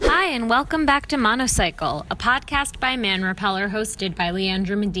and welcome back to Monocycle, a podcast by Man Repeller hosted by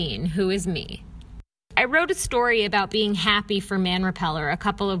Leandra Medine, who is me. I wrote a story about being happy for Man Repeller a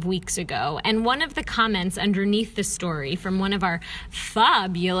couple of weeks ago, and one of the comments underneath the story from one of our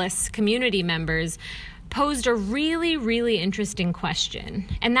fabulous community members posed a really, really interesting question.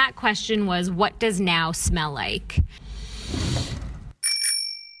 And that question was, what does now smell like?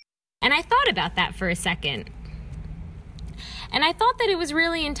 And I thought about that for a second. And I thought that it was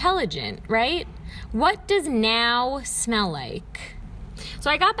really intelligent, right? What does now smell like?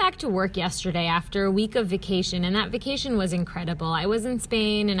 So I got back to work yesterday after a week of vacation, and that vacation was incredible. I was in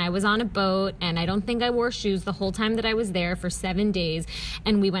Spain, and I was on a boat, and I don't think I wore shoes the whole time that I was there for 7 days.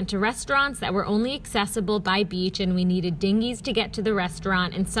 And we went to restaurants that were only accessible by beach, and we needed dinghies to get to the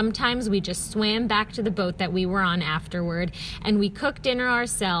restaurant. And sometimes we just swam back to the boat that we were on afterward, and we cooked dinner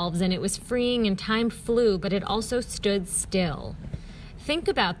ourselves, and it was freeing, and time flew, but it also stood still. Think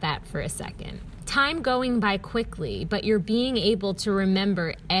about that for a second. Time going by quickly, but you're being able to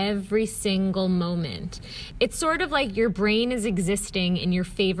remember every single moment. It's sort of like your brain is existing in your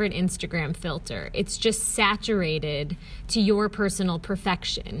favorite Instagram filter. It's just saturated to your personal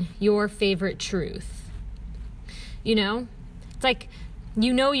perfection, your favorite truth. You know? It's like,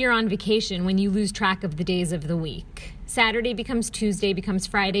 you know you're on vacation when you lose track of the days of the week. Saturday becomes Tuesday, becomes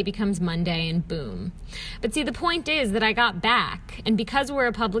Friday, becomes Monday, and boom. But see, the point is that I got back, and because we're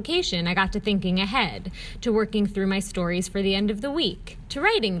a publication, I got to thinking ahead, to working through my stories for the end of the week, to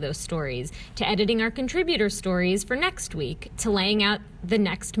writing those stories, to editing our contributor stories for next week, to laying out the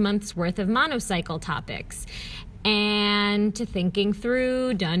next month's worth of Monocycle topics, and to thinking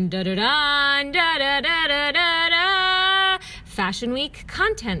through Fashion Week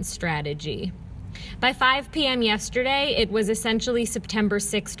content strategy. By 5 p.m. yesterday, it was essentially September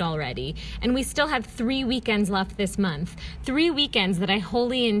 6th already, and we still have 3 weekends left this month. 3 weekends that I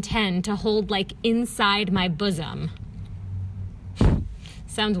wholly intend to hold like inside my bosom.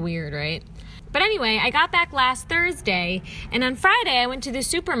 Sounds weird, right? But anyway, I got back last Thursday, and on Friday I went to the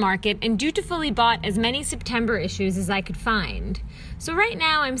supermarket and dutifully bought as many September issues as I could find. So right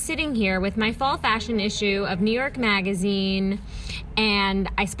now I'm sitting here with my fall fashion issue of New York Magazine, and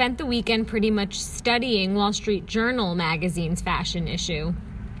I spent the weekend pretty much studying Wall Street Journal magazine's fashion issue.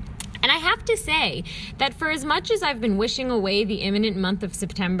 And I have to say that for as much as I've been wishing away the imminent month of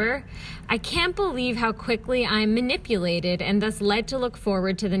September, I can't believe how quickly I'm manipulated and thus led to look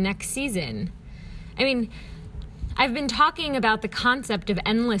forward to the next season. I mean, I've been talking about the concept of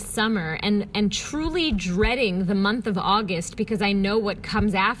endless summer and truly dreading the month of August because I know what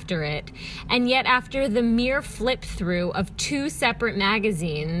comes after it. And yet after the mere flip through of 2 separate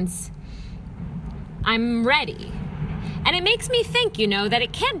magazines, I'm ready. And it makes me think, that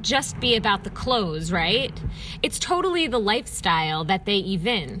it can't just be about the clothes, right? It's totally the lifestyle that they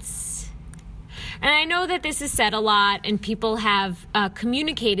evince. And I know that this is said a lot, and people have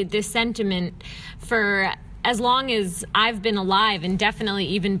communicated this sentiment for as long as I've been alive, and definitely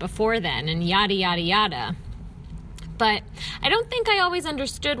even before then, and yada, yada, yada. But I don't think I always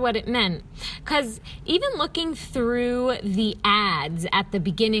understood what it meant, because even looking through the ads at the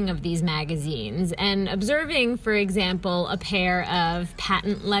beginning of these magazines and observing, for example, a pair of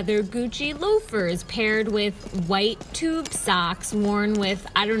patent leather Gucci loafers paired with white tube socks worn with,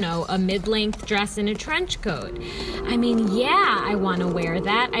 a mid-length dress and a trench coat. I mean, yeah, I want to wear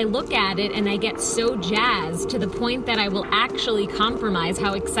that. I look at it and I get so jazzed to the point that I will actually compromise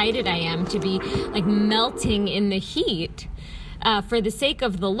how excited I am to be like melting in the heat. For the sake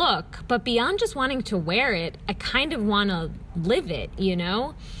of the look, but beyond just wanting to wear it, I kind of want to live it,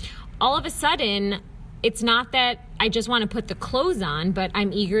 All of a sudden, it's not that I just want to put the clothes on, but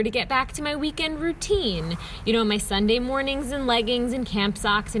I'm eager to get back to my weekend routine. My Sunday mornings in leggings and camp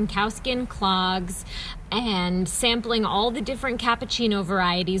socks and cowskin clogs, and sampling all the different cappuccino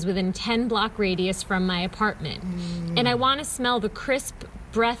varieties within 10-block radius from my apartment. And I want to smell the crisp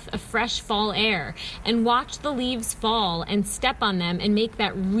breath of fresh fall air and watch the leaves fall and step on them and make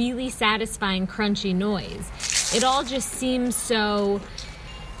that really satisfying crunchy noise. It all just seems so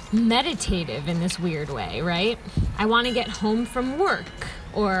meditative in this weird way, right? I want to get home from work,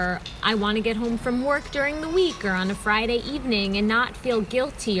 or I want to get home from work during the week or on a Friday evening and not feel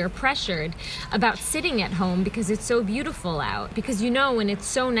guilty or pressured about sitting at home because it's so beautiful out. Because when it's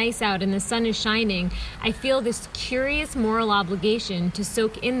so nice out and the sun is shining, I feel this curious moral obligation to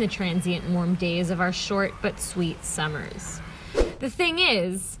soak in the transient warm days of our short but sweet summers. The thing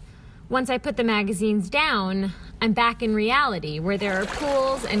is, once I put the magazines down, I'm back in reality, where there are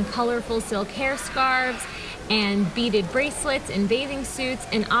pools and colorful silk hair scarves and beaded bracelets and bathing suits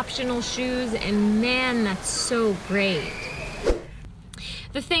and optional shoes, and man, that's so great.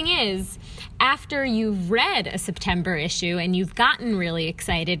 The thing is, after you've read a September issue and you've gotten really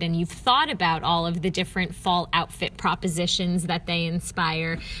excited and you've thought about all of the different fall outfit propositions that they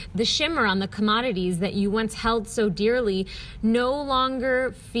inspire, the shimmer on the commodities that you once held so dearly no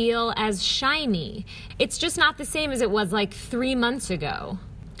longer feel as shiny. It's just not the same as it was like 3 months ago.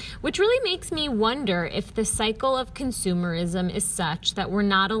 Which really makes me wonder if the cycle of consumerism is such that we're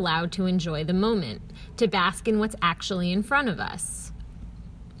not allowed to enjoy the moment, to bask in what's actually in front of us.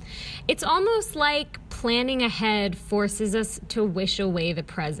 It's almost like planning ahead forces us to wish away the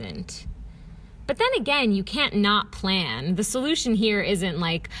present. But then again, you can't not plan. The solution here isn't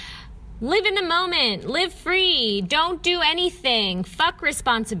like, live in the moment, live free, don't do anything, fuck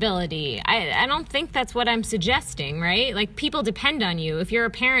responsibility. I don't think that's what I'm suggesting, right? Like, people depend on you. If you're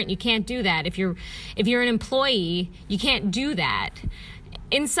a parent, you can't do that. If you're an employee, you can't do that.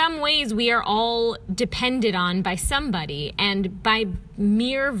 In some ways, we are all depended on by somebody, and by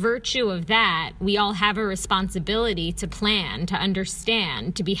mere virtue of that, we all have a responsibility to plan, to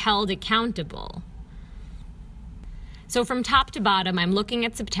understand, to be held accountable. So from top to bottom, I'm looking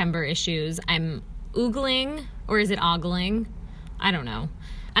at September issues. I'm oogling, or is it ogling? I don't know.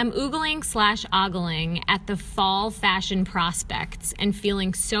 I'm oogling/ogling at the fall fashion prospects and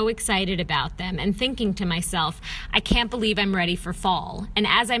feeling so excited about them and thinking to myself, I can't believe I'm ready for fall. And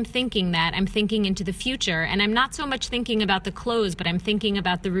as I'm thinking that, I'm thinking into the future, and I'm not so much thinking about the clothes, but I'm thinking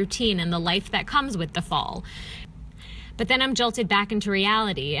about the routine and the life that comes with the fall. But then I'm jolted back into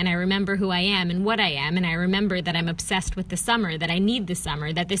reality, and I remember who I am and what I am, and I remember that I'm obsessed with the summer, that I need the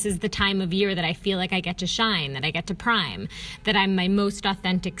summer, that this is the time of year that I feel like I get to shine, that I get to prime, that I'm my most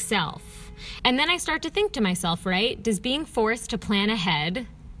authentic self. And then I start to think to myself, right, does being forced to plan ahead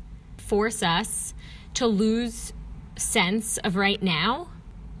force us to lose sense of right now?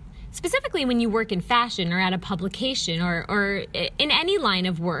 Specifically when you work in fashion or at a publication or in any line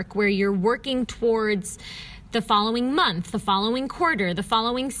of work where you're working towards the following month, the following quarter, the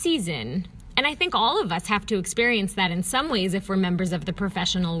following season. And I think all of us have to experience that in some ways if we're members of the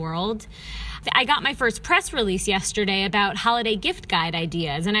professional world. I got my first press release yesterday about holiday gift guide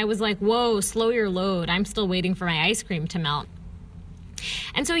ideas, and I was like, whoa, slow your load. I'm still waiting for my ice cream to melt.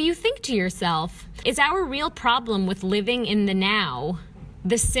 And so you think to yourself, is our real problem with living in the now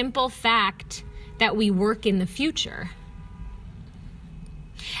the simple fact that we work in the future?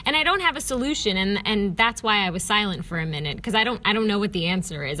 And I don't have a solution, and that's why I was silent for a minute, because I don't know what the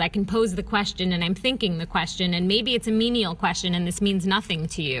answer is. I can pose the question, and I'm thinking the question, and maybe it's a menial question, and this means nothing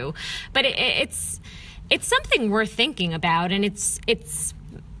to you. But it's something worth thinking about, and it's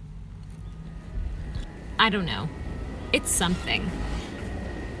I don't know. It's something.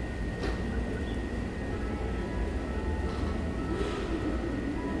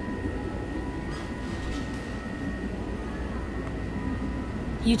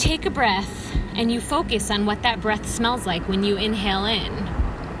 You take a breath and you focus on what that breath smells like when you inhale in.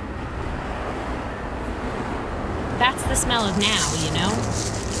 That's the smell of now, you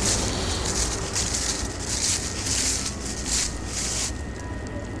know?